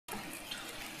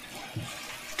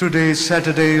Today is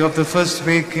Saturday of the first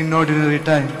week in Ordinary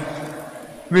Time.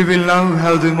 We will now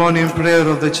have the morning prayer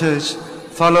of the Church,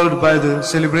 followed by the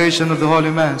celebration of the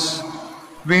Holy Mass.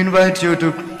 We invite you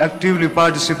to actively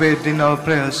participate in our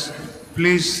prayers.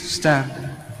 Please stand.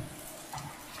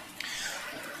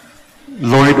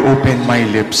 Lord, open my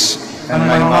lips, and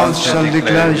my mouth shall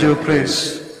declare your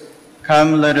praise.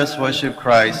 Come, let us worship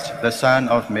Christ, the Son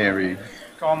of Mary.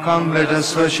 Come, let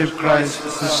us worship Christ,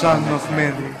 the Son of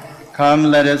Mary. Come,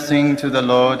 let us sing to the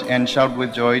Lord and shout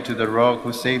with joy to the Rock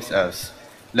who saves us.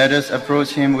 Let us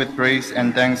approach him with praise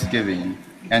and thanksgiving,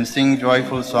 and sing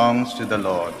joyful songs to the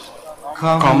Lord.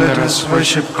 Come, let us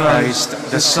worship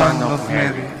Christ, the Son of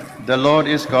Mary. The Lord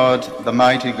is God, the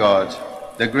mighty God,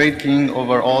 the great King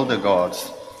over all the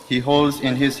gods. He holds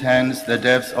in his hands the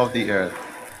depths of the earth,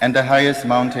 and the highest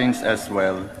mountains as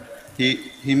well.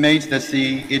 He made the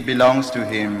sea, it belongs to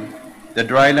him, the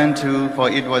dry land too, for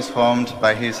it was formed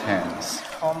by his hands.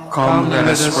 Come, let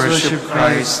us worship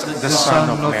Christ, the Son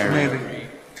of Mary.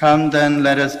 Come then,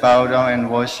 let us bow down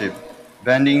and worship,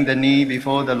 bending the knee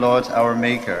before the Lord our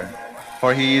Maker.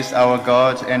 For he is our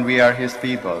God, and we are his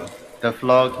people, the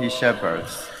flock he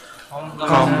shepherds.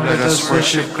 Come, let us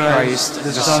worship Christ,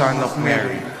 the Son of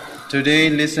Mary. Today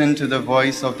listen to the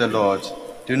voice of the Lord.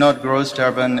 Do not grow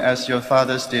stubborn as your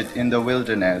fathers did in the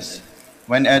wilderness,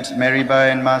 when at Meribah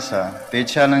and Massah they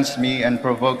challenged me and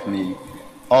provoked me,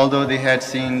 although they had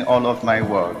seen all of my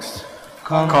works.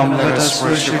 Come, let us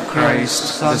worship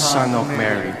Christ, the Son of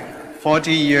Mary.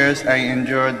 40 years I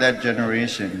endured that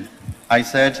generation. I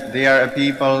said, they are a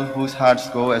people whose hearts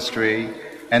go astray,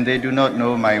 and they do not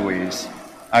know my ways.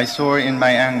 I swore in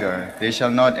my anger, they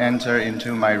shall not enter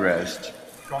into my rest.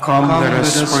 Come, let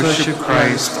us worship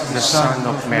Christ, the Son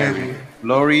of Mary.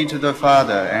 Glory to the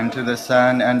Father, and to the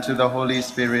Son, and to the Holy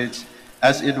Spirit,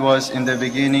 as it was in the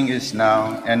beginning, is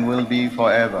now, and will be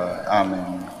forever.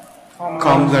 Amen.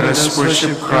 Come, let us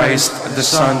worship Christ, the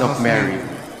Son of Mary.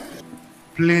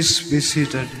 Please be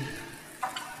seated.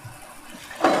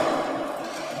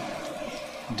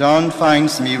 Dawn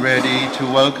finds me ready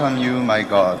to welcome you, my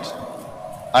God.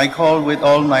 I call with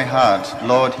all my heart,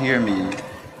 Lord, hear me.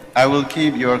 I will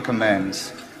keep your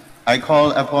commands. I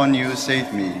call upon you,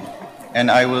 save me, and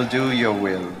I will do your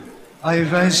will. I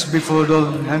rise before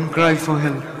dawn and cry for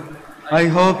help. I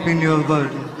hope in your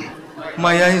word.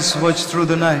 My eyes watch through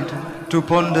the night to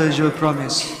ponder your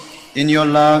promise. In your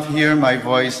love, hear my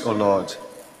voice, O Lord.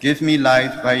 Give me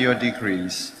life by your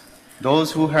decrees.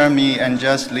 Those who harm me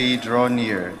unjustly draw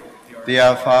near. They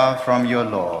are far from your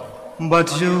law.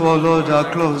 But you, O Lord, are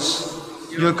close.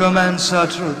 Your commands are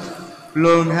truth.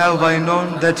 Long have I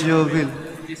known that your will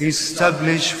is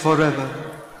established forever.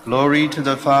 Glory to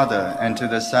the Father, and to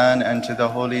the Son, and to the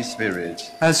Holy Spirit.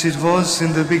 As it was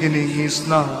in the beginning, is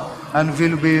now, and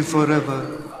will be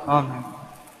forever. Amen.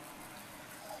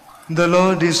 The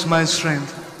Lord is my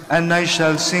strength, and I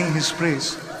shall sing his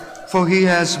praise, for he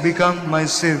has become my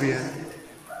Savior.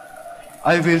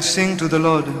 I will sing to the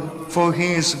Lord, for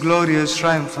he is glorious,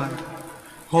 triumphant.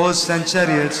 Horses and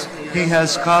chariots he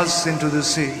has cast into the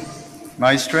sea.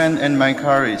 My strength and my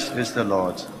courage is the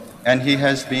Lord, and he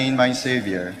has been my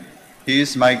Savior. He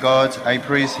is my God, I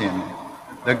praise him.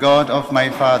 The God of my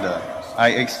Father,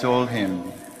 I extol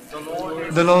him.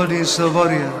 The Lord is a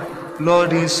warrior,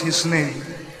 Lord is his name.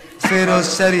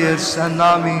 Pharaoh's chariots and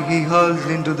army he hurled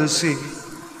into the sea.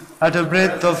 At a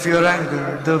breath of your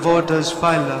anger, the waters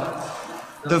piled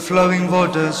up. The flowing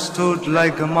waters stood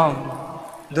like a mound.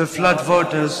 The flood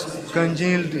waters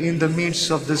congealed in the midst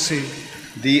of the sea.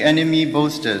 The enemy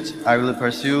boasted, I will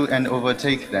pursue and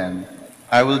overtake them.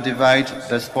 I will divide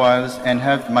the spoils and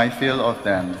have my fill of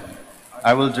them.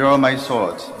 I will draw my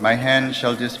sword, my hand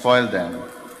shall despoil them.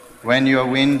 When your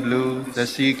wind blew, the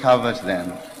sea covered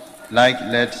them, like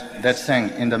lead that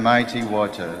sank in the mighty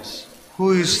waters.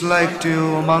 Who is like to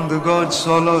you among the gods,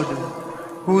 O Lord?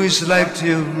 Who is like to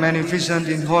you, magnificent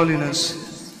in holiness,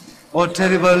 or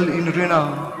terrible in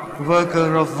renown,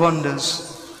 worker of wonders?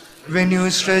 When you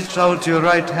stretched out your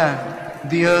right hand,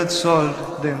 the earth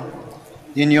swallowed them.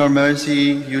 In your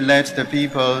mercy you led the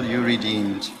people you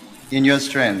redeemed. In your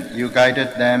strength you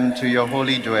guided them to your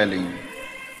holy dwelling.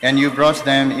 And you brought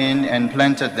them in and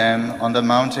planted them on the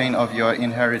mountain of your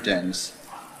inheritance,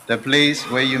 the place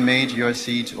where you made your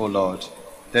seat, O Lord,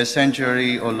 the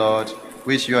sanctuary, O Lord,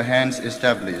 which your hands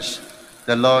established.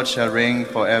 The Lord shall reign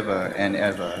forever and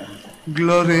ever.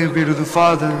 Glory be to the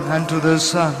Father, and to the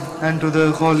Son, and to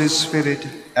the Holy Spirit.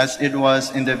 As it was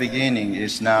in the beginning,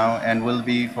 is now, and will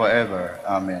be forever.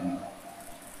 Amen.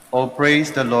 O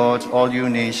praise the Lord, all you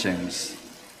nations.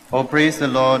 O praise the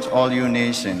Lord, all you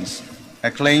nations.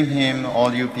 Acclaim him,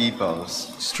 all you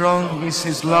peoples. Strong is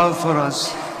his love for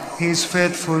us. He is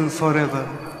faithful forever.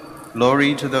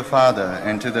 Glory to the Father,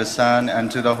 and to the Son,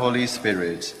 and to the Holy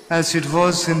Spirit. As it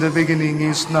was in the beginning,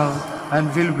 is now,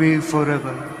 and will be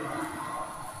forever.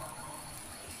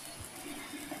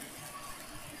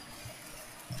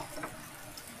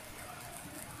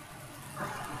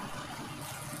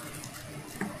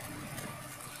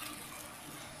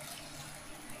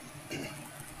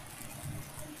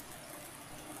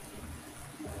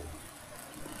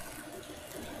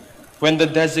 When the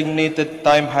designated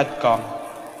time had come,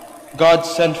 God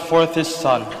sent forth his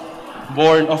Son,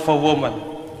 born of a woman,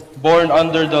 born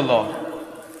under the law,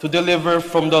 to deliver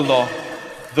from the law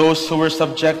those who were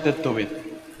subjected to it,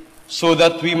 so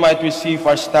that we might receive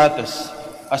our status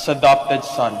as adopted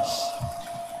sons.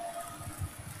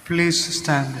 Please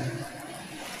stand.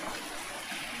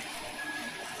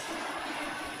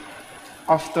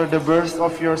 After the birth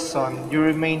of your Son, you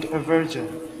remained a virgin.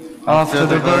 After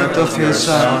the birth of your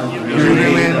Son, you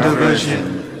remained a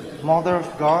virgin. Mother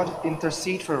of God,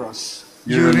 intercede for us.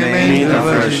 You remained a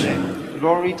virgin.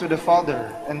 Glory to the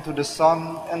Father, and to the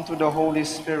Son, and to the Holy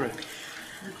Spirit.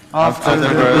 After the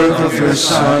birth of your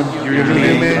Son, you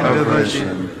remained a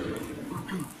virgin.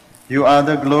 You are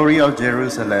the glory of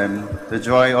Jerusalem, the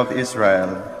joy of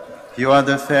Israel. You are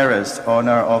the fairest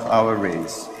honor of our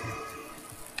race.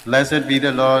 Blessed be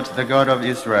the Lord, the God of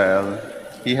Israel.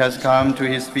 He has come to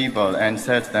his people and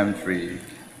set them free.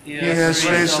 He has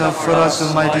raised up for us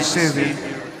a mighty Savior,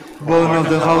 born of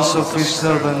the house of his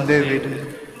servant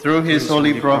David. Through his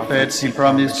holy prophets he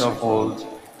promised of old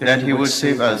that he would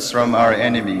save us from our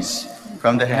enemies,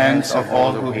 from the hands of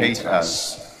all who hate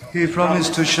us. He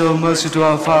promised to show mercy to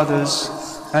our fathers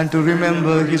and to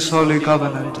remember his holy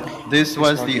covenant. This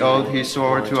was the oath he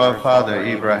swore to our father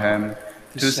Abraham,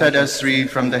 to set us free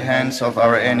from the hands of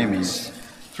our enemies,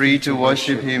 free to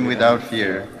worship him without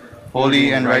fear,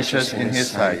 holy and righteous in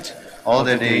his sight, all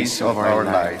the days of our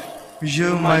life.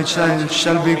 You, my child,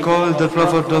 shall be called the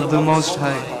prophet of the Most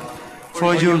High,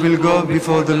 for you will go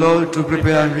before the Lord to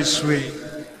prepare his way,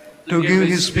 to give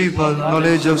his people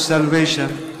knowledge of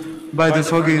salvation by the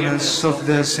forgiveness of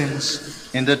their sins.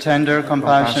 In the tender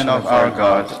compassion of our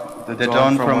God, the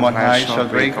dawn from on high shall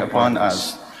break upon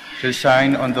us, to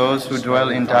shine on those who dwell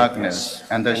in darkness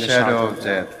and the shadow of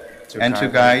death, and to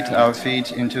guide our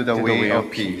feet into the way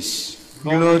of peace.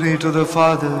 Glory to the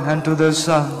Father, and to the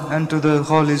Son, and to the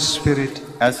Holy Spirit.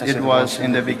 As it was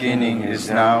in the beginning, is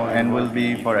now, and will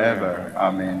be forever.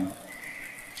 Amen.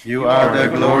 You are the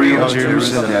glory of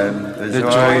Jerusalem, the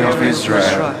joy of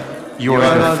Israel. You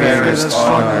are the fairest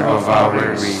honor of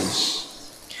our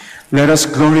race. Let us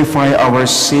glorify our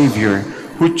Savior,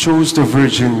 who chose the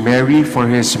Virgin Mary for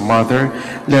his mother.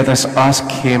 Let us ask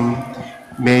him,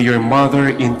 may your mother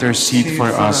intercede for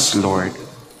us, Lord.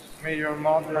 May your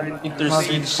mother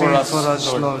Intercede for us,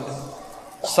 Lord.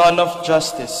 Son of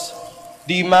justice,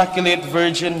 the Immaculate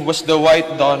Virgin was the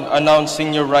white dawn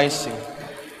announcing your rising.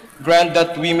 Grant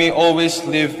that we may always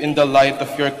live in the light of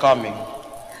your coming.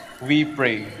 We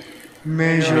pray.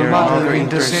 May your mother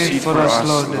intercede for us,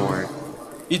 Lord.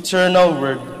 Eternal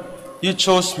Word, you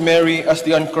chose Mary as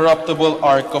the uncorruptible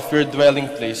ark of your dwelling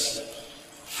place.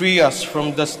 Free us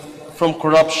from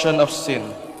corruption of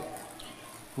sin.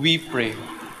 We pray.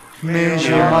 May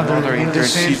your mother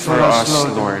intercede for us,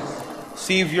 Lord.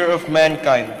 Savior of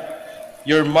mankind,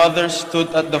 your mother stood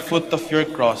at the foot of your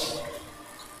cross.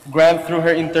 Grant through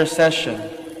her intercession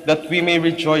that we may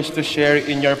rejoice to share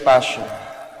in your passion.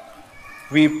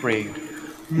 We pray.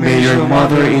 May your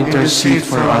mother intercede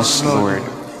for us, Lord.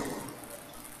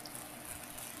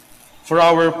 For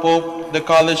our Pope, the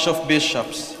College of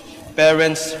Bishops,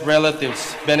 parents,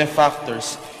 relatives,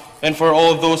 benefactors, and for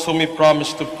all those whom we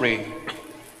promise to pray,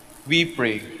 we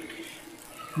pray.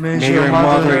 May your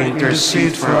mother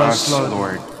intercede for us,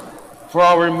 Lord. For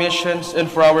our missions and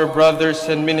for our brothers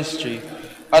in ministry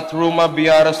at Ruma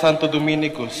Biara Santo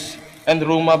Dominicus and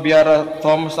Ruma Biara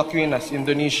Thomas Aquinas,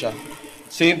 Indonesia,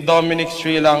 St. Dominic,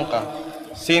 Sri Lanka,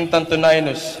 St.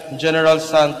 Antoninus, General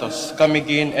Santos,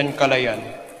 Camiguin, and Calayan,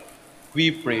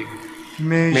 we pray.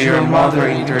 May your mother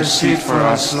intercede for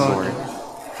us, Lord.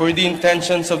 For the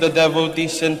intentions of the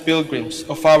devotees and pilgrims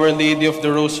of Our Lady of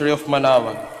the Rosary of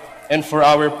Manaoag, and for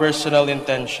our personal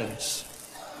intentions,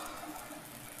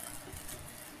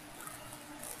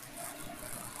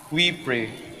 we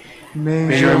pray.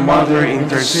 May your mother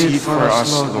intercede for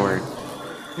us, Lord.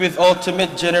 With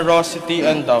ultimate generosity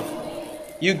and love,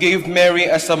 you gave Mary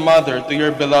as a mother to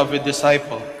your beloved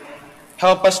disciple.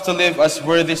 Help us to live as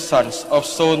worthy sons of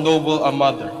so noble a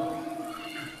mother.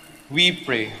 We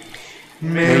pray.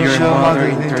 May your mother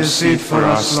intercede for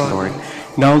us, Lord.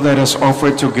 Now let us offer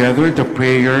together the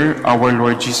prayer our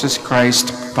Lord Jesus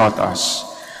Christ taught us.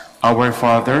 Our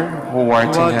Father, who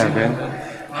art in heaven,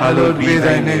 hallowed be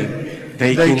thy name.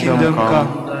 Thy kingdom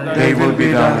come, thy will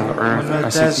be done on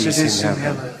earth as it is in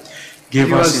heaven.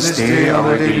 Give us this day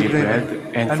our daily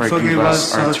bread, and forgive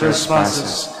us our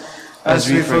trespasses, as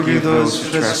we forgive those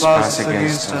who trespass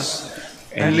against us.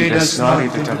 And lead us not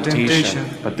into temptation,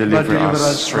 but deliver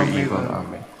us from evil.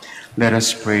 Amen. Let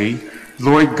us pray.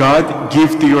 Lord God,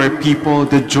 give to your people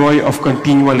the joy of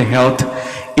continual health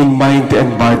in mind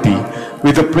and body,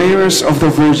 with the prayers of the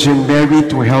Virgin Mary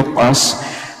to help us,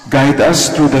 guide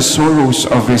us through the sorrows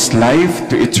of this life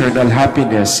to eternal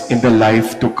happiness in the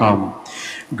life to come.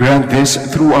 Grant this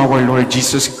through our Lord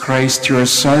Jesus Christ, your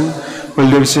Son, who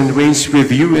lives and reigns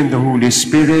with you in the Holy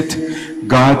Spirit,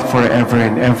 God forever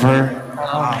and ever.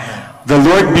 Amen. The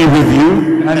Lord be with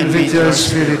you, And with your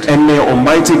spirit. and may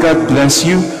Almighty God bless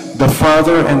you, the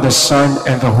Father, and the Son,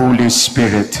 and the Holy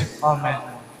Spirit. Amen.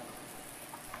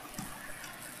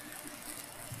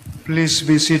 Please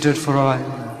be seated for a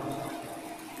while.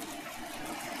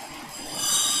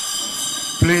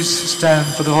 Please stand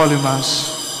for the Holy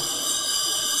Mass.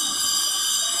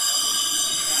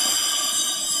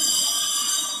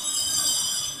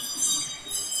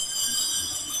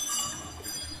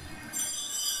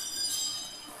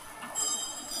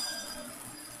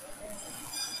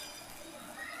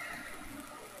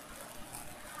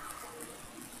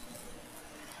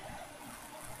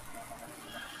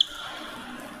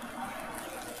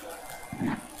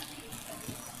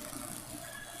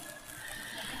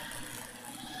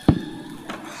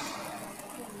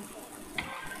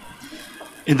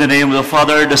 In the name of the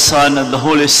Father, the Son, and the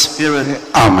Holy Spirit.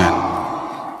 Amen.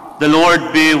 The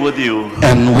Lord be with you.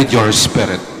 And with your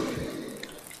spirit.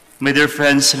 My dear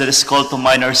friends, let us call to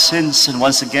mind our sins and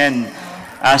once again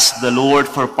ask the Lord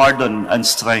for pardon and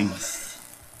strength.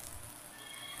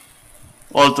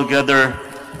 Altogether,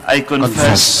 I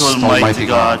confess to Almighty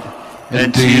God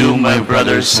and to you, my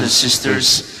brothers and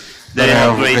sisters, that I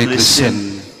have greatly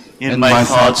sinned in my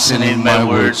thoughts and in my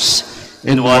words,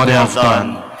 in what I have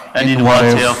done and in what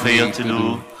I have failed to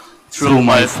do, through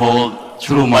my fault,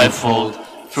 through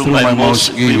my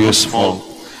most grievous fault.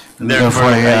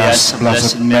 Therefore I ask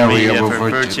Blessed Mary, ever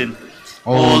Virgin,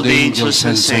 all the angels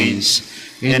and saints,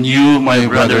 and you, my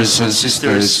brothers and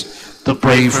sisters, to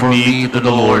pray for me to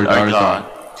the Lord our God.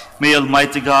 May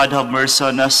Almighty God have mercy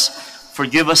on us,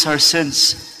 forgive us our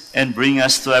sins, and bring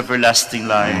us to everlasting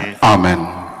life. Amen.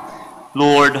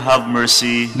 Lord, have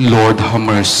mercy. Lord, have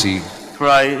mercy.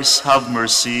 Christ, have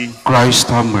mercy. Christ,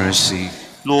 have mercy.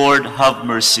 Lord, have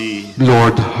mercy.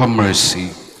 Lord, have mercy.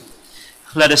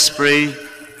 Let us pray.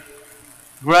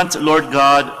 Grant, Lord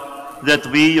God, that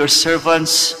we, your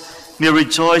servants, may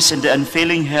rejoice in the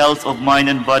unfailing health of mind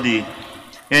and body,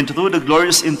 and through the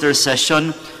glorious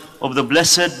intercession of the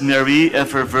Blessed Mary,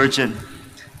 ever Virgin,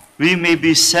 we may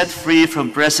be set free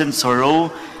from present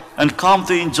sorrow and come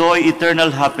to enjoy eternal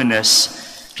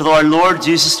happiness through our Lord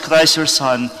Jesus Christ, your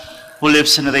Son, who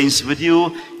lives and reigns with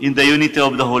you in the unity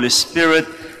of the Holy Spirit,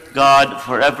 God,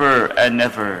 forever and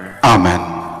ever. Amen.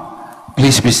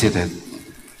 Please be seated.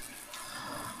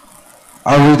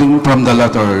 A reading from the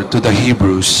letter to the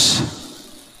Hebrews.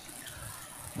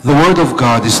 The Word of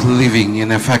God is living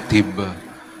and effective,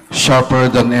 sharper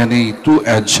than any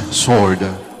two-edged sword,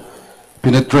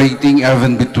 penetrating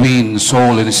even between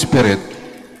soul and spirit,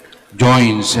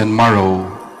 joints and marrow,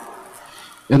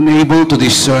 and able to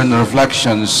discern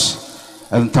reflections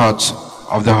and thoughts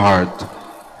of the heart.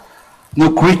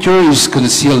 No creature is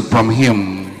concealed from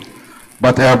him,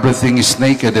 but everything is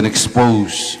naked and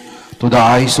exposed to the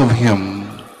eyes of him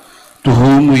to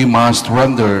whom we must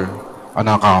render an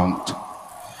account.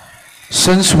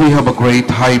 Since we have a great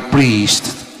high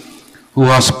priest who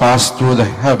has passed through the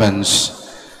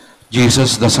heavens,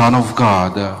 Jesus, the Son of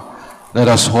God, let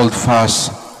us hold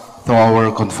fast to our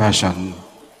confession.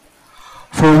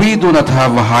 For we do not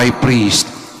have a high priest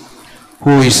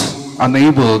who is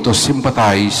unable to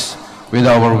sympathize with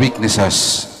our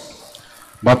weaknesses,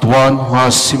 but one who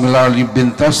has similarly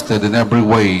been tested in every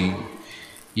way,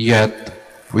 yet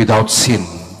without sin.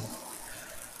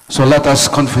 So let us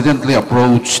confidently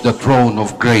approach the throne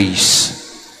of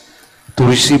grace to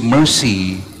receive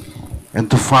mercy and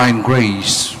to find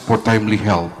grace for timely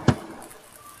help.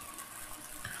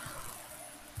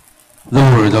 The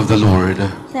word of the Lord.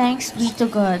 Thanks be to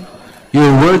God.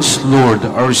 Your words, Lord,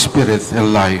 are spirit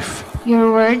and life.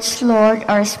 Your words, Lord,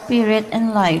 are spirit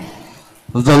and life.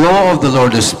 The law of the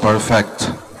Lord is perfect,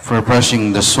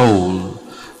 refreshing the soul.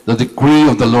 The decree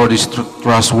of the Lord is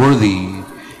trustworthy,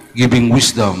 giving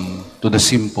wisdom to the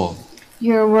simple.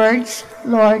 Your words,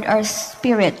 Lord, are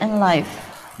spirit and life.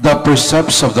 The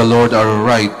precepts of the Lord are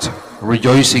right,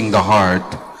 rejoicing the heart.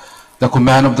 The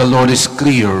command of the Lord is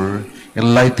clear,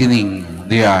 enlightening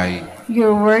the eye.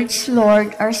 Your words,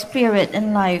 Lord, are spirit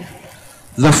and life.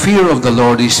 The fear of the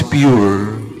Lord is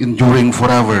pure, enduring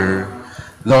forever.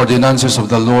 The ordinances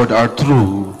of the Lord are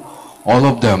true, all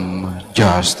of them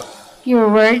just.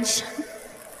 Your words,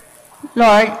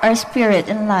 Lord, are spirit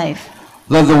and life.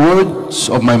 Let the words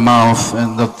of my mouth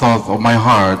and the thought of my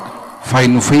heart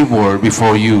find favor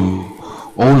before you,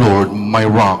 O Lord, my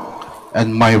rock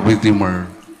and my redeemer.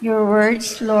 Your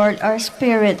words, Lord, are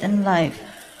spirit and life.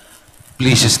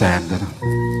 Please stand. The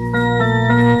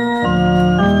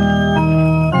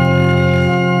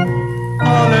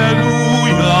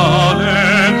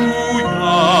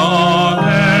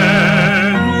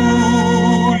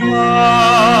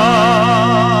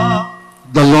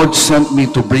Lord sent me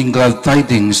to bring glad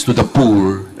tidings to the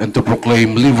poor and to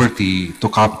proclaim liberty to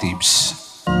captives.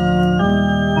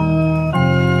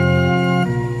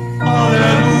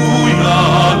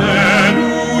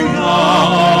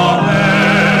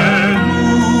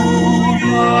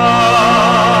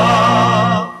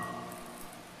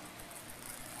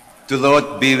 The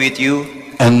Lord be with you.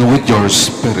 And with your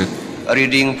spirit. A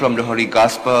reading from the Holy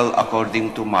Gospel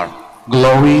according to Mark.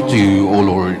 Glory to you, O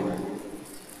Lord.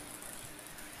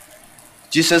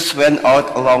 Jesus went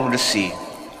out along the sea.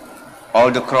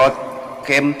 All the crowd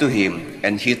came to him,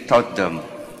 and he taught them.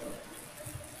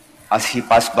 As he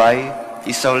passed by,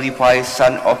 he saw Levi,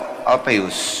 son of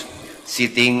Alphaeus,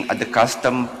 sitting at the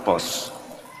custom post.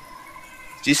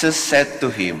 Jesus said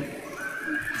to him,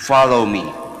 "Follow me."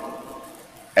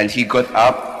 And he got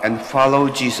up and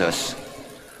followed Jesus.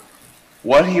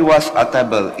 While he was at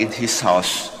table in his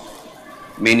house,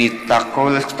 many tax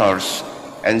collectors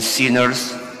and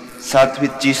sinners sat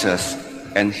with Jesus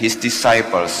and his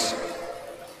disciples,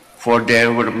 for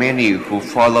there were many who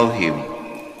followed him.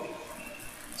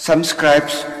 Some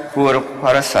scribes who were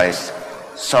Pharisees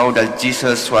saw that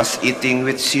Jesus was eating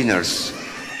with sinners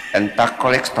and tax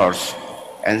collectors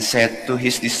and said to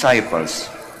his disciples,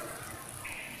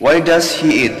 "Why does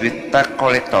he eat with tax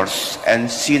collectors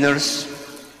and sinners?"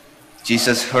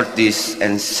 Jesus heard this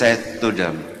and said to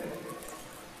them,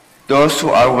 "Those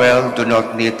who are well do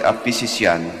not need a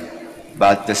physician,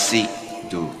 but the sick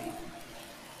do.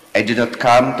 I did not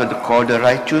come to call the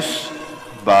righteous,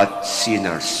 but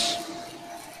sinners."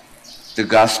 The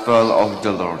Gospel of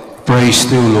the Lord. Praise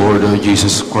to you, Lord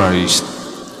Jesus Christ.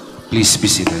 Please be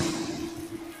seated.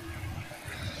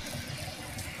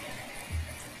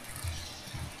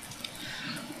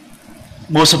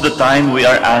 Most of the time we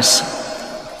are asked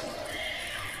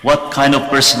what kind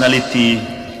of personality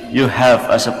you have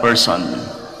as a person.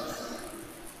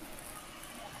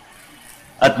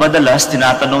 At madalas,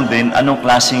 tinatanong din anong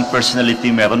klaseng personality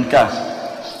meron ka?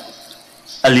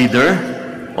 A leader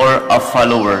or a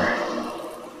follower?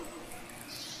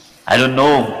 I don't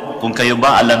know kung kayo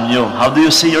ba alam nyo. How do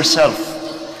you see yourself?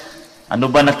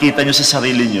 Ano ba nakita nyo sa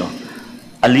sarili nyo?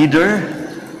 A leader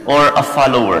or a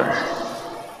follower?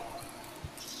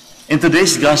 In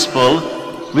today's gospel,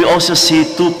 we also see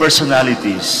two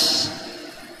personalities.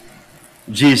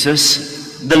 Jesus,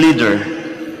 the leader,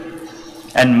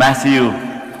 and Matthew,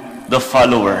 the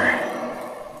follower.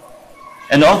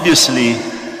 And obviously,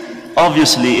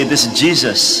 it is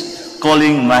Jesus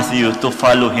calling Matthew to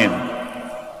follow him.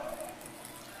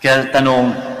 Kaya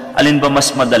tanong, alin ba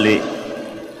mas madali?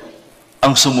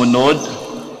 Ang sumunod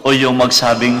o yung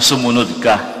magsabing sumunod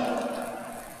ka?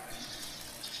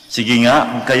 Sige nga,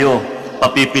 kung kayo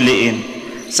papipiliin,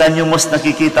 saan yung mas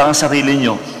nakikita ang sarili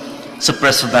nyo? Sa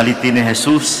personality ni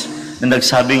Jesus na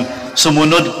nagsabing,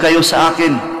 sumunod kayo sa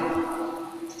akin.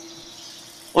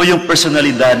 O yung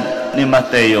personalidad ni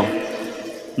Mateo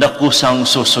na kusang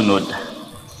susunod.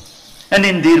 And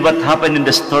indeed, what happened in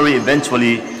the story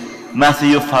eventually,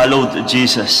 Matthew followed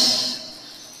Jesus.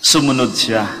 Sumunod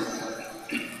siya.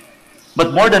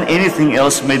 But more than anything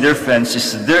else, my dear friends,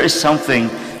 there is something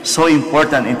so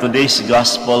important in today's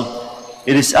gospel.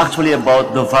 It is actually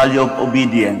about the value of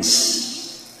obedience.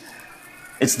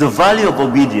 It's the value of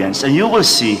obedience, and you will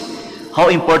see how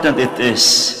important it is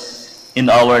in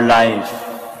our life.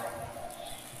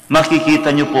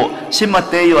 Makikita niyo po, si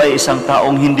Mateo ay isang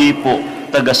taong hindi po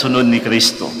tagasunod ni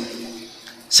Kristo.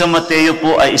 Si Mateo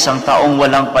po ay isang taong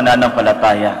walang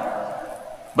pananampalataya.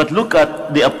 But look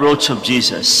at the approach of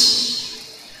Jesus.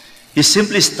 He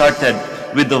simply started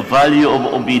with the value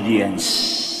of obedience.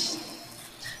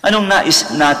 Anong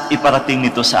nais iparating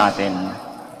nito sa atin?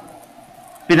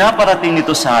 Pinaparating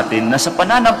nito sa atin na sa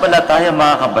pananampalataya,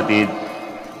 mga kapatid,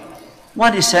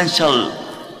 one essential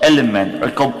element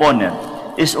or component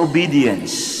is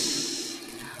obedience.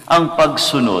 Ang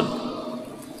pagsunod.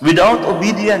 Without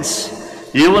obedience,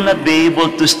 you will not be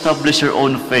able to establish your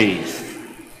own faith.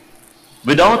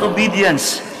 Without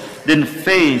obedience, then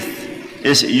faith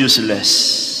is useless.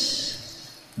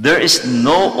 There is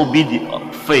no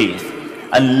faith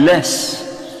unless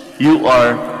you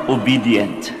are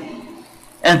obedient.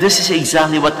 And this is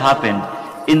exactly what happened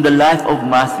in the life of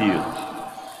Matthew.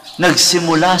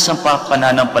 Nagsimula sa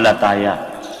pananampalataya.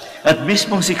 At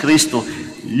mismong si Kristo,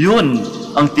 yun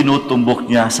ang tinutumbok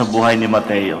niya sa buhay ni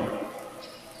Mateo.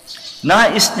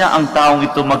 Nais niya ang taong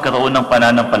ito magkaroon ng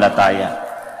pananampalataya.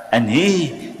 And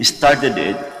he started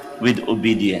it with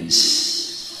obedience.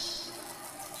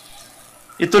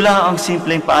 Ito lang ang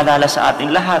simpleng paalala sa ating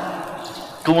lahat.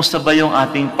 Kumusta ba yung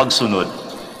ating pagsunod?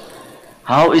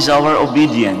 How is our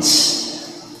obedience?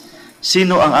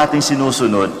 Sino ang ating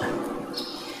sinusunod?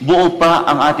 Buo pa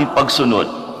ang ating pagsunod?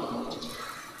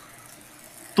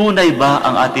 Tunay ba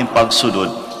ang ating pagsunod?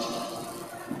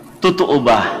 Totoo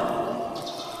ba?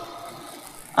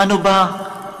 Ano ba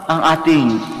ang ating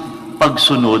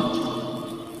pagsunod?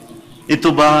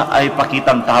 Ito ba ay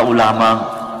pakitang tao lamang?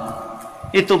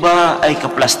 Ito ba ay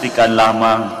kaplastikan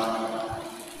lamang?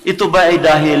 Ito ba ay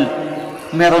dahil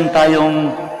meron tayong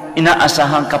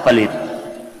inaasahang kapalit?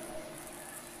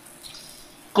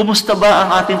 Kumusta ba ang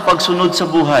ating pagsunod sa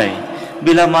buhay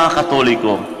bilang mga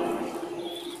Katoliko?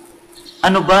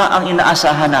 Ano ba ang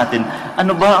inaasahan natin?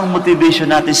 Ano ba ang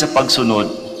motivation natin sa pagsunod?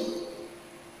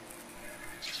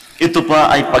 Ito pa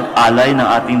ay pag-alay ng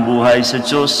ating buhay sa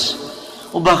Diyos?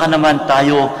 O baka naman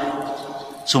tayo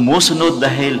sumusunod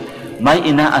dahil may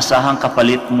inaasahang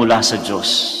kapalit mula sa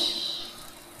Diyos?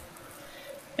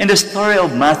 In the story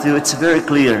of Matthew, it's very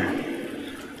clear.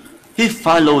 He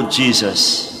followed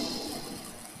Jesus.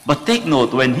 But take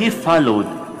note, when he followed,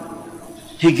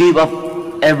 he gave up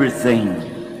everything.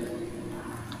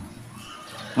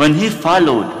 When he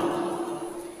followed,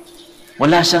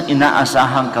 wala siyang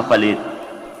inaasahang kapalit.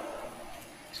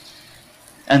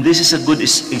 And this is a good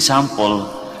example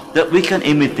that we can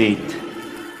imitate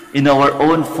in our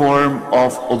own form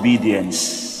of obedience.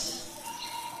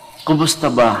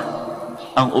 Kumusta ba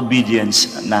ang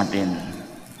obedience natin?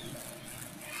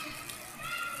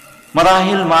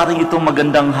 Marahil maring itong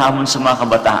magandang hamon sa mga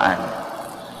kabataan,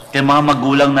 kay mga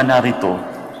magulang na narito.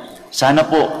 Sana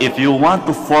po, if you want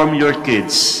to form your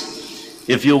kids,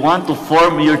 if you want to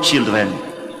form your children,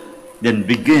 then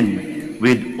begin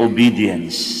with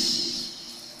obedience.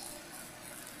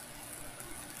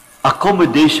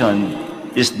 Accommodation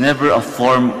is never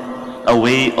a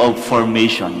way of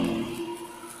formation.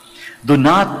 Do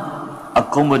not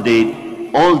accommodate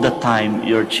all the time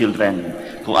your children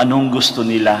kung anong gusto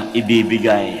nila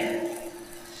ibibigay.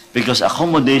 Because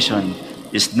accommodation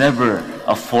is never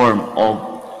a form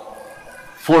of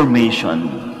formation.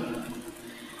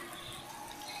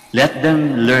 Let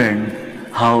them learn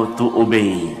how to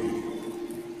obey.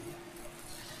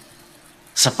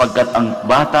 Sapagkat ang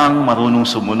batang marunong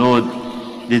sumunod,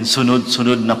 din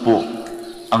sunod-sunod na po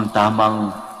ang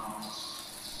tamang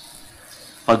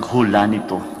paghula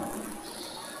nito.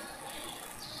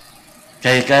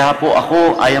 Kaya po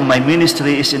ako, my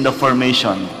ministry is in the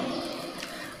formation.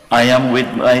 I am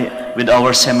with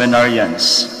our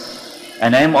seminarians.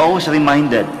 And I am always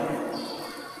reminded,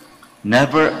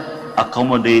 never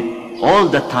accommodate all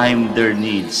the time their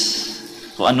needs.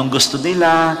 Kung anong gusto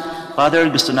nila, Father,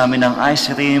 gusto namin ng ice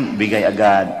cream, bigay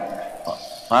agad.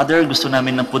 Father, gusto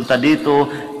namin ng punta dito,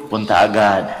 punta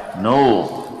agad. No.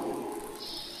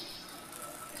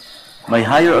 My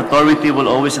higher authority will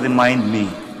always remind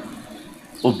me,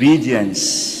 obedience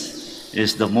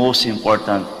is the most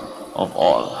important of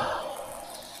all.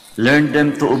 Learn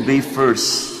them to obey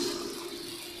first.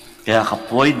 Kaya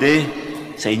kapwede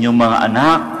sa inyong mga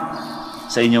anak,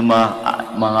 sa inyong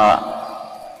mga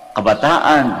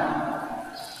kabataan,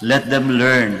 let them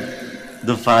learn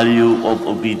the value of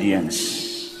obedience.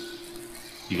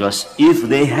 Because if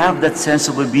they have that sense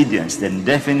of obedience, then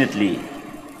definitely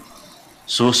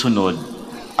susunod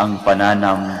ang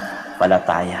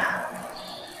pananampalataya.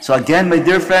 So again, my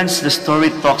dear friends, the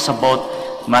story talks about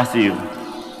Matthew.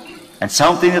 And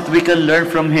something that we can learn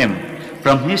from him,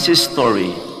 from his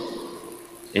story,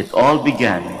 it all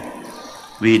began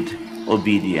with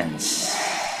obedience.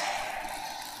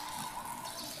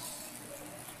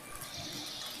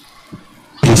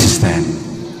 Please stand.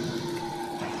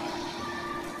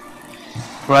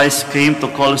 Christ came to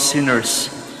call sinners,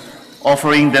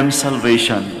 offering them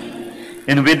salvation.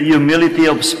 And with humility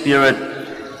of spirit,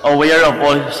 aware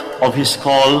of his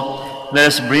call, let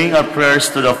us bring our prayers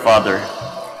to the Father.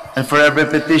 And for every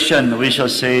petition, we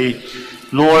shall say,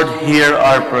 Lord, hear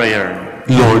our prayer.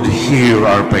 Lord, hear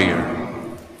our prayer.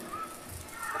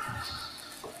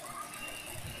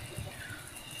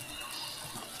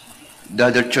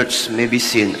 that the church may be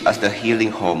seen as the healing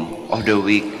home of the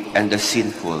weak and the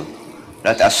sinful,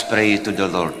 let us pray to the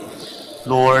Lord.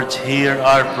 Lord, hear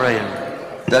our prayer.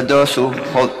 That those who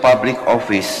hold public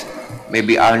office may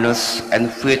be honest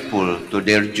and faithful to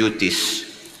their duties,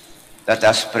 let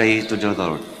us pray to the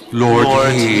Lord. Lord,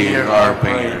 hear our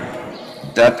prayer.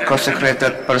 That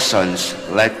consecrated persons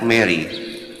like Mary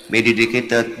may dedicate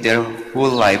their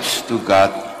whole lives to God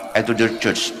and to the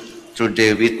church through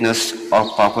their witness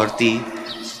of poverty,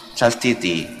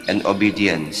 chastity, and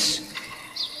obedience.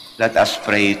 Let us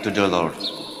pray to the Lord.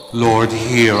 Lord,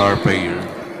 hear our prayer.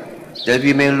 That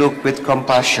we may look with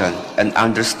compassion and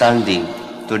understanding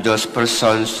to those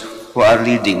persons who are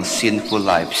leading sinful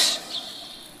lives.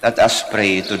 Let us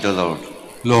pray to the Lord.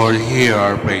 Lord, hear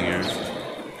our prayer.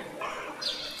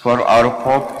 For our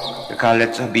Pope, the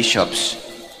college of bishops,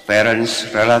 parents,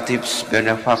 relatives,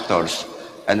 benefactors,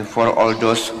 and for all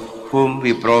those whom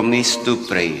we promise to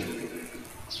pray,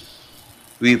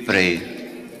 we pray.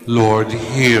 Lord,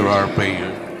 hear our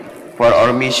prayer. For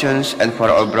our missions and for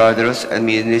our brothers and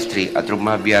ministry at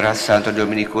Rumabiara Santo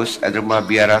Dominicus and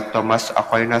Rumabiara Thomas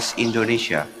Aquinas,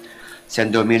 Indonesia,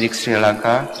 St. Dominic, Sri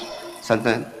Lanka,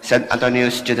 St.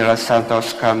 Antonius General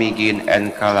Santos, Camiguin,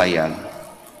 and Calayan,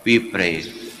 we pray.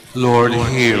 Lord,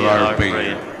 hear our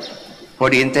prayer. For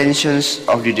the intentions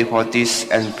of the devotees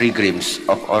and pilgrims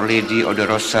of Our Lady of the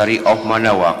Rosary of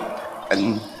Manaoag,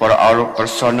 and for our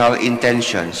personal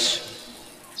intentions,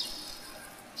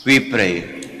 we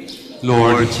pray.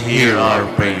 Lord, hear our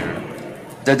prayer.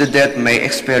 That the dead may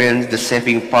experience the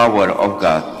saving power of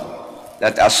God,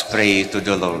 let us pray to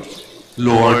the Lord.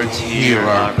 Lord, hear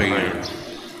our prayer.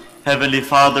 Heavenly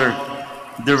Father,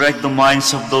 direct the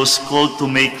minds of those called to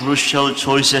make crucial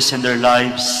choices in their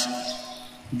lives.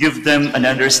 Give them an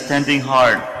understanding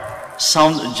heart,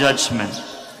 sound judgment,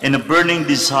 and a burning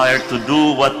desire to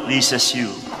do what pleases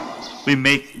you. We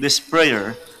make this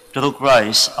prayer through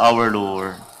Christ our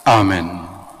Lord. Amen.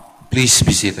 Please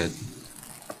be seated.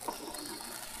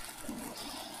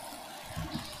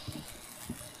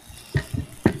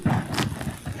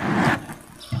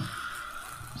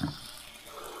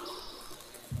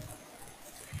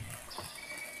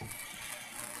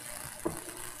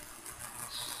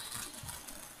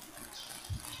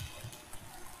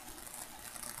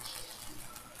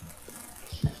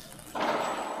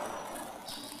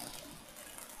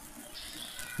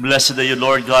 Blessed are you,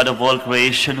 Lord God of all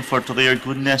creation, for through your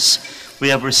goodness we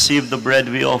have received the bread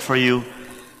we offer you.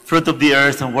 Fruit of the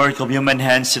earth and work of human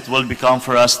hands, it will become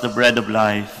for us the bread of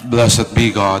life. Blessed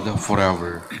be God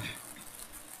forever.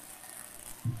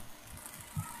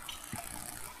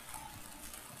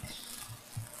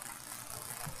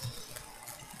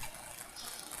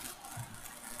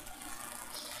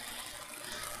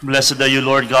 Blessed are you,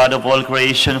 Lord God of all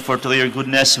creation, for through your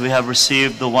goodness we have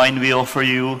received the wine we offer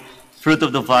you. Fruit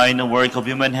of the vine and work of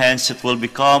human hands, it will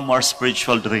become our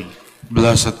spiritual drink.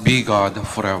 Blessed be God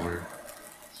forever.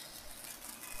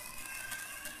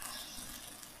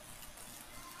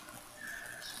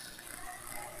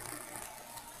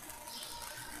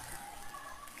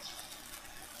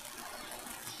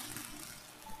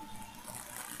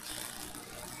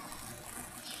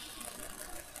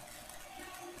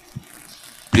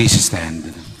 Please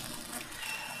stand.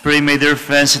 Pray, my dear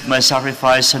friends, that my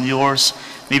sacrifice and yours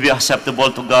may be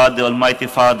acceptable to God, the Almighty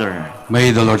Father.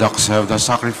 May the Lord accept the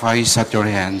sacrifice at your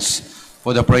hands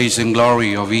for the praise and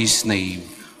glory of his name,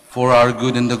 for our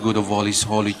good and the good of all his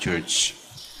holy church.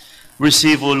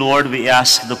 Receive, O Lord, we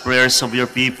ask the prayers of your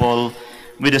people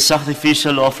with the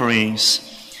sacrificial offerings,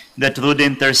 that through the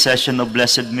intercession of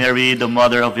Blessed Mary, the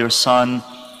mother of your Son,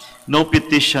 no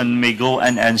petition may go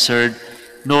unanswered,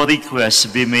 no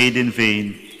request be made in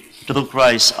vain. Through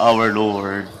Christ our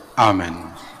Lord. Amen.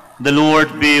 The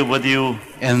Lord be with you.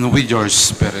 And with your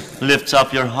spirit. Lift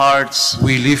up your hearts.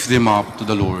 We lift them up to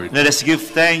the Lord. Let us give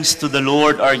thanks to the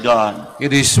Lord our God.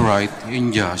 It is right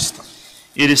and just.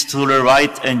 It is truly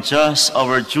right and just,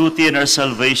 our duty and our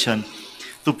salvation,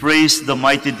 to praise the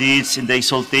mighty deeds in the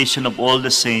exaltation of all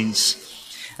the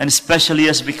saints, and especially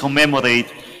as we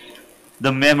commemorate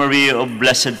the memory of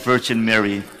Blessed Virgin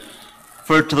Mary.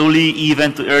 For truly,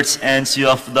 even to earth's ends, you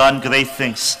have done great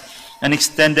things, and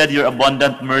extended your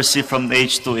abundant mercy from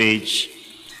age to age.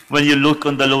 When you look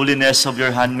on the lowliness of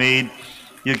your handmaid,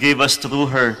 you gave us through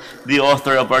her the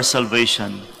author of our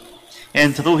salvation.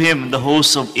 And through him, the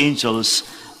host of angels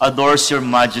adores your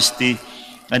majesty,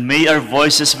 and may our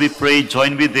voices, we pray,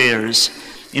 join with theirs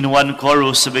in one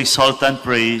chorus of exultant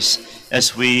praise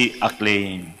as we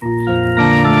acclaim.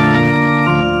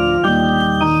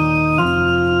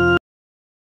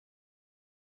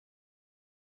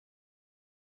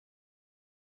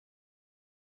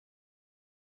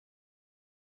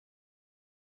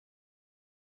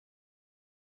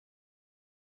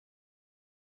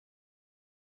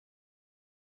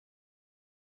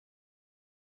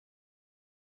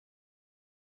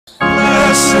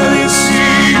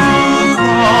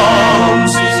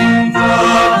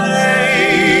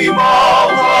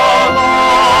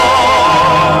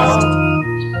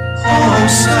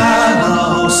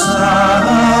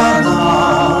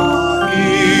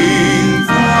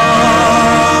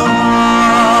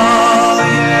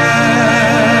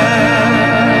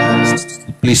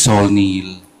 Please all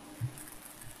kneel.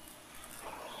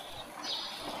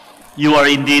 You are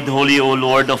indeed holy, O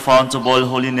Lord, the fount of all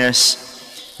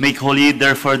holiness. Make holy,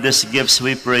 therefore, these gifts,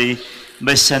 we pray,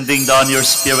 by sending down your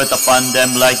Spirit upon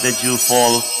them like the dew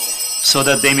fall, so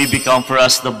that they may become for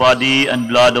us the body and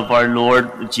blood of our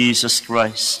Lord Jesus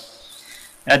Christ.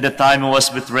 At the time he was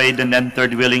betrayed and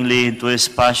entered willingly into his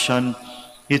passion,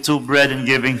 he took bread and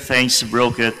giving thanks,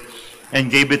 broke it,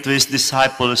 and gave it to his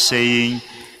disciples, saying,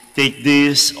 "Take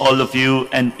this, all of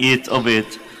you, and eat of it,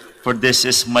 for this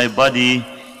is my body,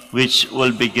 which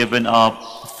will be given up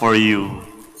for you."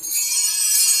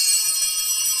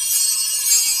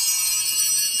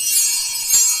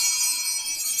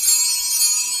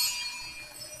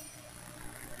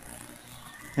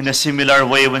 In a similar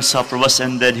way, when supper was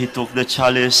ended, he took the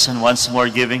chalice, and once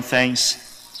more giving thanks,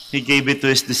 he gave it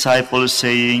to his disciples,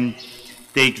 saying,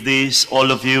 "Take this, all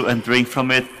of you, and drink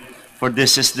from it, for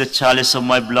this is the chalice of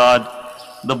my blood,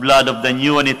 the blood of the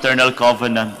new and eternal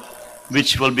covenant,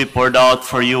 which will be poured out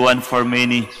for you and for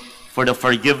many, for the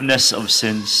forgiveness of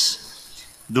sins.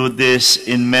 Do this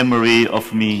in memory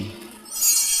of me."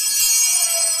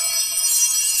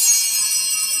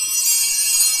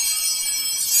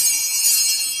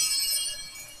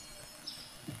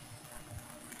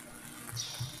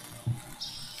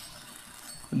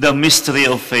 The mystery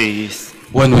of faith.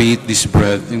 When we eat this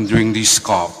bread and drink this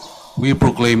cup, we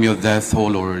proclaim your death, O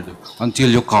Lord,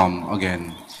 until you come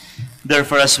again.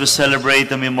 Therefore, as we celebrate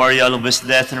the memorial of his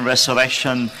death and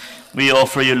resurrection, we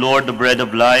offer you, Lord, the bread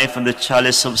of life and the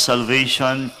chalice of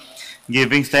salvation,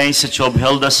 giving thanks that you have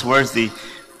held us worthy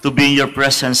to be in your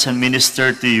presence and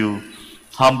minister to you.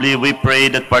 Humbly we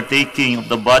pray that partaking of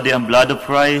the body and blood of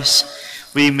Christ,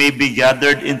 we may be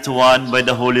gathered into one by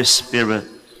the Holy Spirit.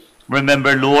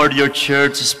 Remember, Lord, your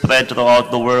church spread throughout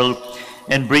the world,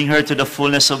 and bring her to the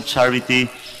fullness of charity,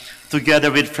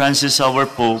 together with Francis our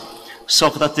Pope,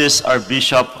 Socrates our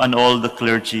Bishop, and all the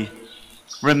clergy.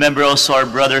 Remember also our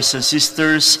brothers and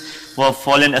sisters who have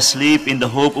fallen asleep in the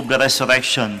hope of the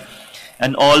resurrection,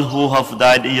 and all who have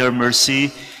died in your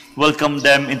mercy. Welcome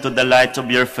them into the light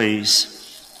of your face.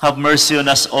 Have mercy on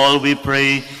us all, we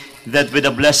pray, that with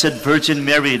the Blessed Virgin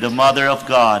Mary, the Mother of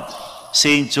God,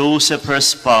 Saint Joseph, her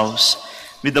spouse,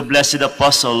 with the blessed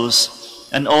apostles,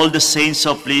 and all the saints who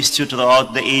have pleased you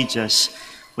throughout the ages,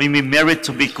 we may merit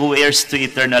to be co-heirs to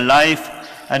eternal life,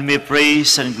 and may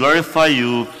praise and glorify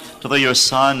you through your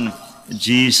Son,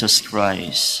 Jesus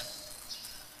Christ.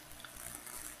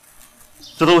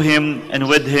 Through him, and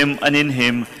with him, and in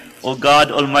him, O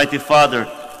God, Almighty Father,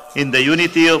 in the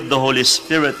unity of the Holy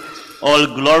Spirit, all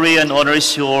glory and honor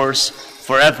is yours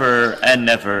forever and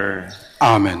ever.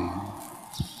 Amen.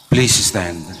 Please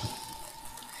stand.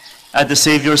 At the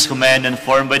Savior's command and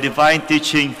formed by divine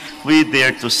teaching, we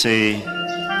dare to say,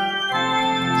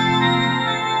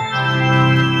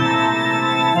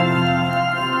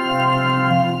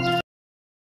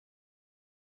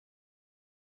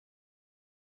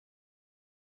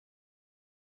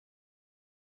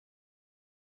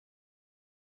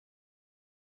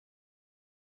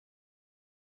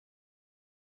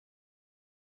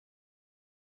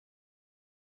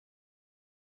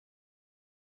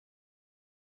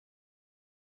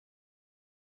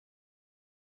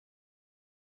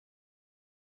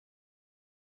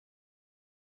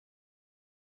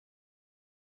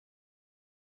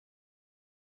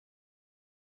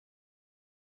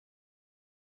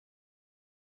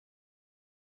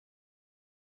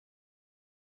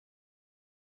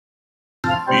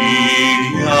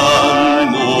 bigyan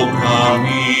mo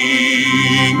kami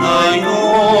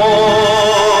ngayon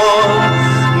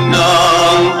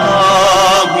ng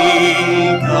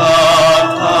aming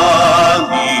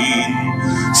kakanin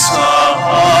sa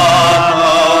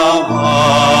araw-araw.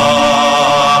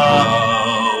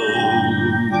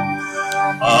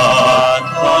 At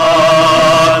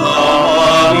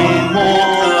patawarin mo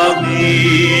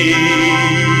kami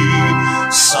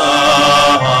sa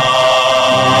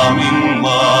aming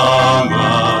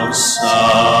mga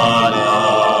sala,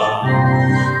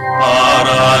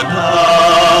 para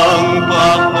ng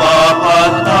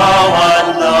pagpapatawad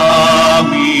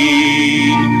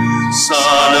namin sa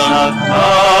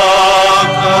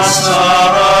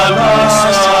nagkakasala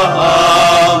sa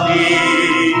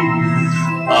amin.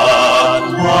 At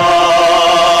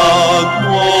wag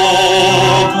mo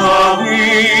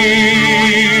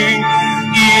kaming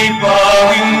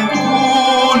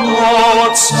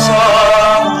ipahintulot sa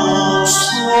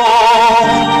gusto,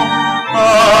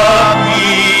 at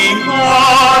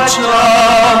inadya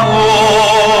mo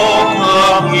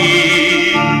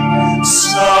kami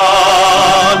sa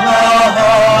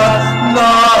lahat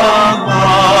ng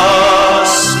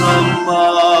masama.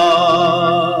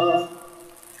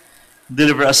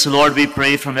 Deliver us, Lord, we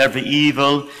pray, from every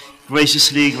evil.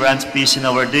 Graciously grant peace in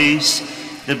our days,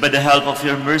 that by the help of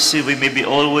your mercy we may be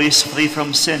always free from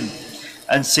sin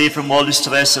and safe from all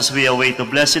distress as we await the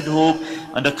blessed hope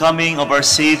and the coming of our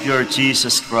Savior,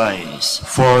 Jesus Christ.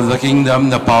 For the kingdom,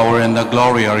 the power, and the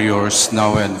glory are yours,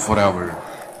 now and forever.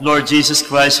 Lord Jesus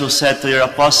Christ, who said to your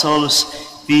apostles,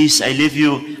 "Peace I leave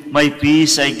you, my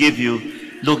peace I give you,"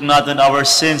 look not on our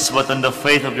sins, but on the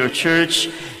faith of your church,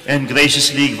 and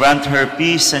graciously grant her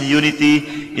peace and unity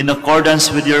in accordance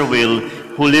with your will,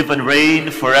 who live and reign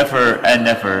forever and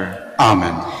ever.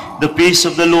 Amen. The peace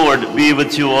of the Lord be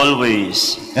with you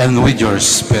always. And with your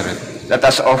spirit. Let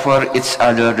us offer each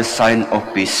other the sign of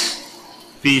peace.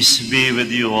 Peace be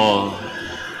with you all.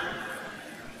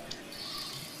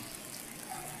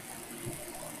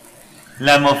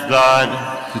 Lamb of God,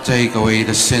 To take away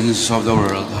the sins of the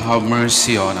world, have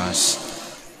mercy on us.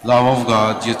 Lamb of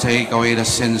God, you take away the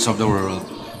sins of the world,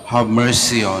 have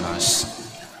mercy on us.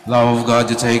 Lamb of God,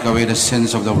 you take away the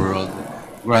sins of the world,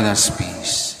 grant us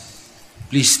peace.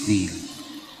 Please kneel.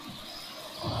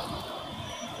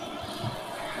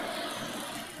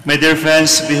 my dear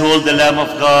friends, behold the Lamb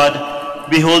of God.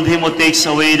 Behold him who takes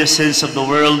away the sins of the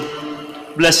world.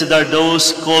 Blessed are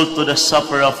those called to the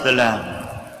supper of the Lamb.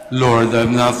 Lord, I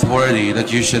am not worthy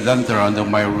that you should enter under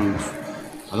my roof,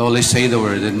 but only say the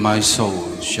word, and my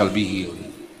soul shall be healed.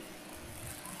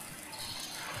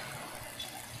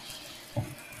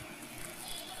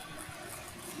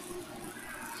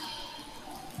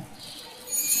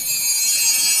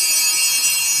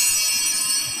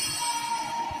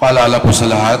 Paalala po sa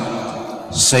lahat,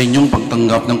 sa inyong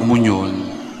pagtanggap ng komunyon,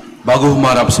 bago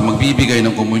humarap sa magbibigay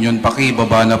ng komunyon,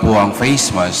 pakibaba na po ang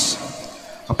face mask.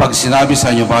 Kapag sinabi sa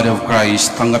inyo, Body of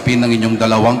Christ, tanggapin ng inyong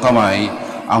dalawang kamay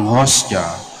ang hostya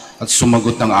at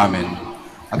sumagot ng amen.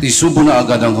 At isubo na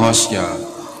agad ang hostya.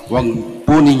 Huwag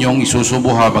po ninyong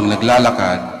isusubo habang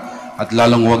naglalakad at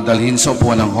lalong huwag dalhin sa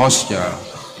upuan ng hostya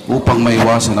upang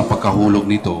maiwasan ang pagkahulog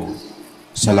nito.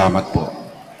 Salamat po.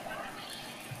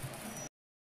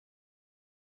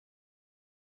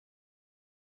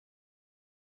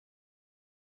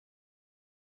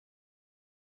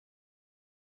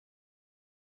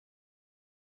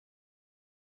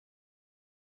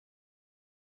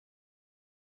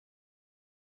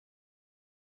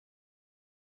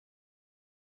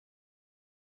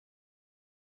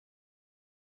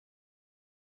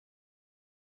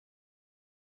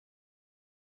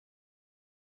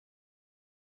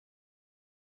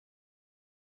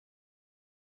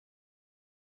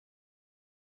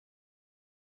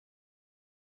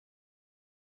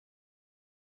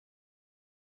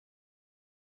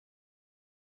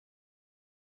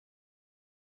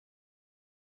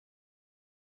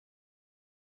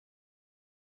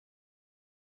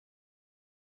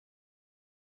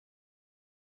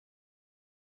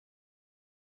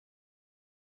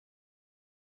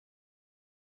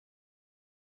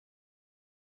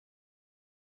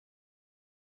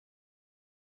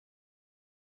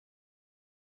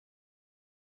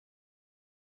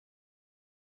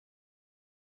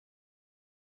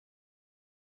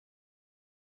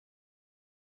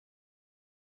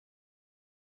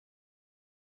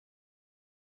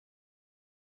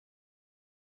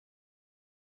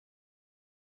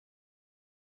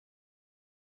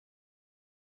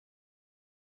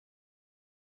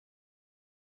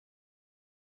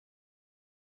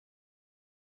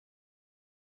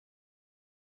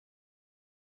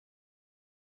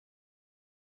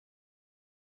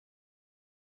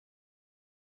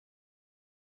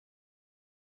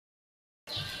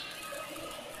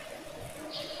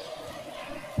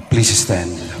 Please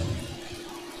stand.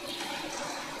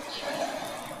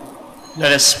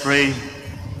 Let us pray.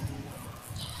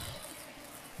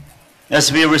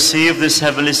 As we receive this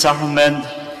heavenly sacrament,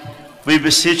 we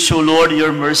beseech you, Lord,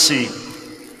 your mercy,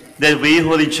 that we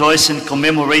who rejoice in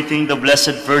commemorating the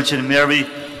Blessed Virgin Mary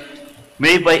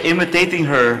may, by imitating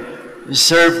her,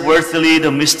 serve worthily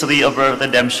the mystery of her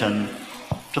redemption.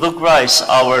 Through Christ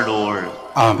our Lord.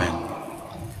 Amen.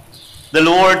 The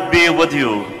Lord be with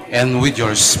you. And with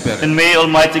your spirit. And may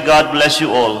Almighty God bless you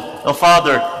all, the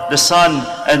Father, the Son,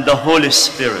 and the Holy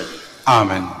Spirit.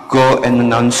 Amen. Go and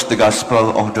announce the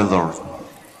gospel of the Lord.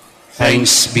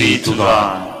 Thanks be to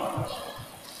God.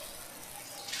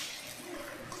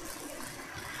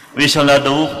 We shall now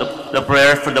do the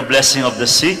prayer for the blessing of the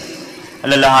sick.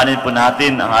 Alalahanin po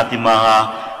natin ang ating mga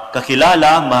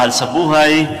kakilala, mahal sa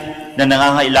buhay, na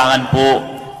nangangailangan po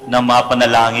ng mga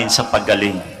panalangin sa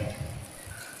paggaling.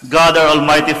 God, our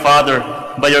Almighty Father,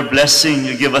 by your blessing,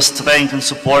 you give us strength and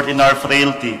support in our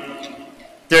frailty.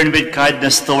 Turn with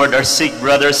kindness toward our sick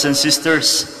brothers and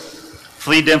sisters.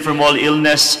 Free them from all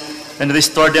illness and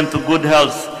restore them to good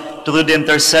health through the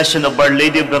intercession of Our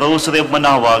Lady of the Rosary of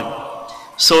Manaoag,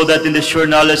 so that in the sure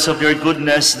knowledge of your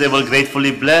goodness they will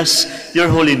gratefully bless your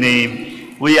holy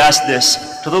name. We ask this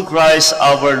through Christ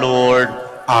our Lord.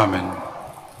 Amen.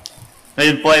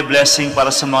 Ngayon po ay blessing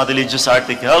para sa mga religious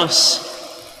articles.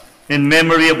 In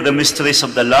memory of the mysteries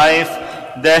of the life,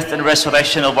 death, and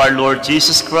resurrection of our Lord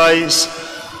Jesus Christ,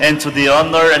 and to the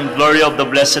honor and glory of the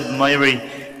Blessed Mary,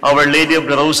 Our Lady of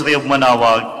the Rosary of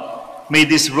Manaoag, may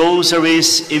these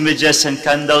rosaries, images, and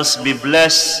candles be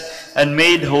blessed and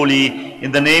made holy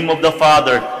in the name of the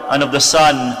Father, and of the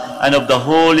Son, and of the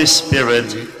Holy Spirit.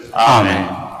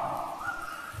 Amen.